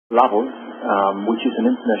Lavos, which is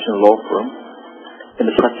an international law firm in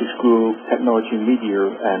the practice group Technology, Media,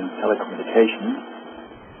 and Telecommunications,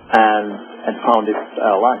 and founded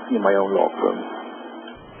last year my own law firm.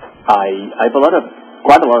 I have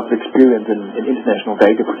quite a lot of experience in international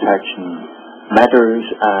data protection matters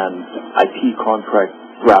and IT contract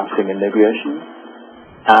drafting and negotiation,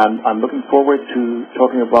 and I'm looking forward to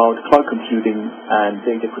talking about cloud computing and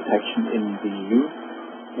data protection in the EU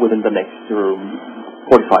within the next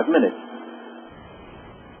 45 minutes.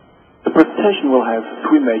 The presentation will have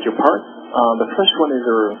three major parts. The first one is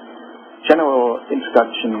a general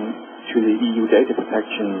introduction to the EU Data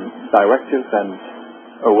Protection Directive and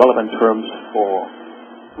relevant terms for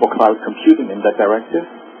cloud computing in that directive.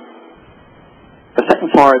 The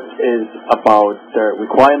second part is about the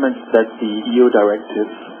requirements that the EU directive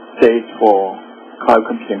states for cloud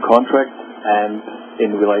computing contracts and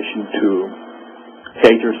in relation to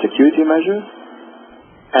data security measures.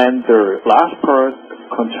 And the last part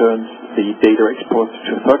concerns the data export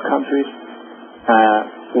to third countries,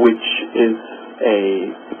 which is a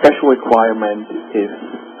special requirement if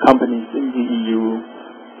companies in the EU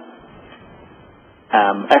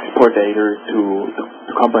export data to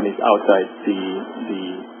companies outside the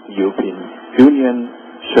European Union.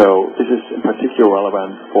 So this is in particular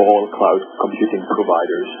relevant for all cloud computing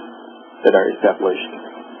providers that are established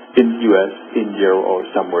in the US, India, or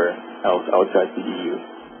somewhere else outside the EU.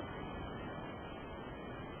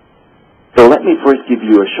 So let me first give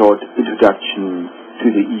you a short introduction to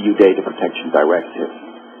the EU Data Protection Directive.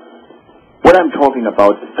 When I'm talking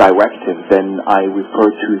about directive, then I refer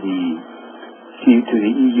to the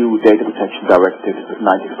EU Data Protection Directive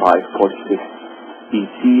 95/46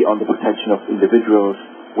 EC on the protection of individuals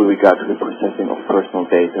with regard to the processing of personal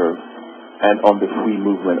data and on the free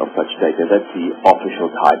movement of such data. That's the official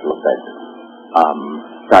title of that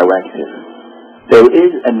directive. There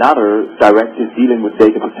is another directive dealing with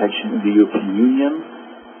data protection in the European Union.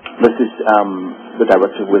 This is the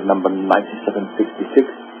directive with number 97/66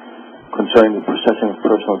 concerning the processing of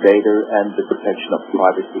personal data and the protection of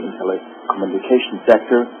privacy in the telecommunications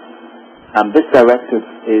sector. This directive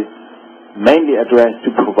is mainly addressed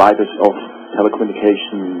to providers of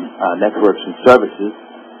telecommunication networks and services,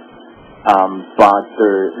 but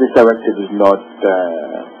this directive is not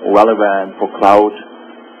relevant for cloud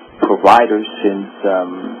providers, since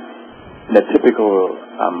in a typical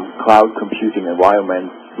cloud computing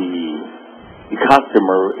environment, the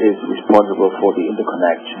customer is responsible for the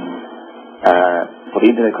interconnection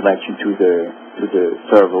to the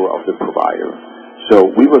server of the provider. So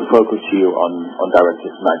we will focus here on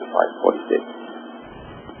Directive 95/46.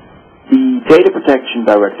 The Data Protection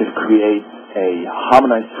Directive creates a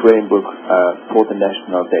harmonized framework for the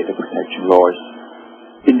national data protection laws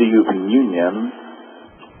in the European Union.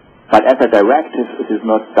 But as a directive, it is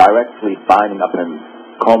not directly binding upon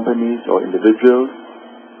companies or individuals.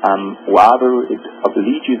 Rather, it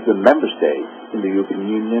obliges the member states in the European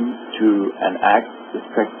Union to enact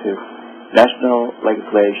respective national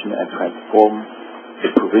legislation and transform the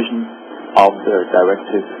provisions of the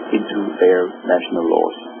directive into their national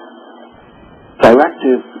laws.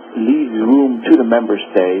 Directive leaves room to the member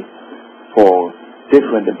states for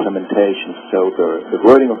different implementations, so the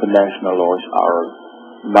wording of the national laws are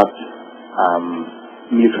not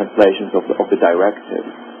mere translations of the directive.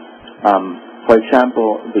 For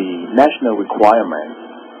example, the national requirement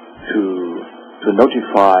to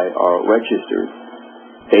notify or register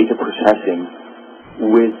data processing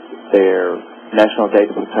with their national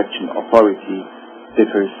data protection authority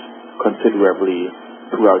differs considerably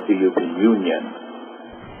throughout the European Union.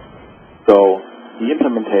 So the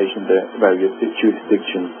implementation, the various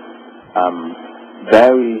jurisdictions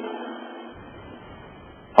vary.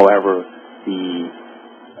 However, the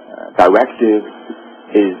directive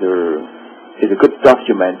is a good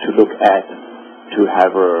document to look at to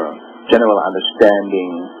have a general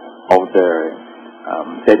understanding of the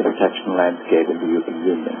data protection landscape in the European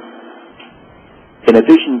Union. In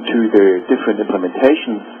addition to the different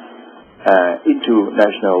implementations into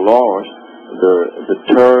national laws, the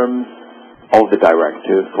terms of the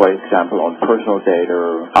directive, for example, on personal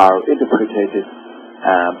data, are interpreted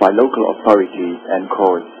by local authorities and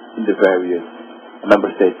courts in the various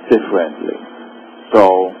member states differently.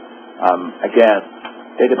 So, again,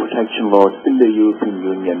 data protection laws in the European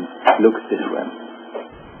Union looks different.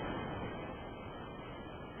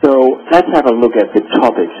 So, let's have a look at the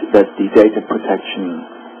topics that the Data Protection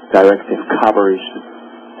Directive covers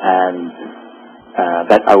and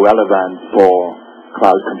that are relevant for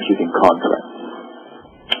cloud computing contracts.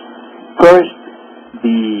 First,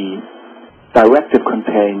 the directive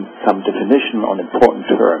contains some definition on important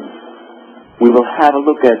terms. We will have a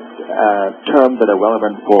look at terms that are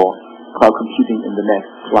relevant for cloud computing in the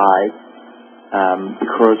next slide,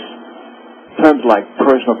 because terms like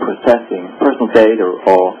personal processing, personal data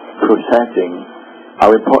or processing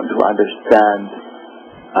are important to understand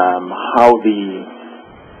how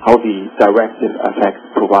the directive affects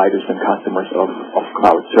providers and customers of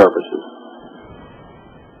cloud services.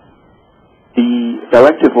 The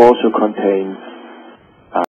directive also contains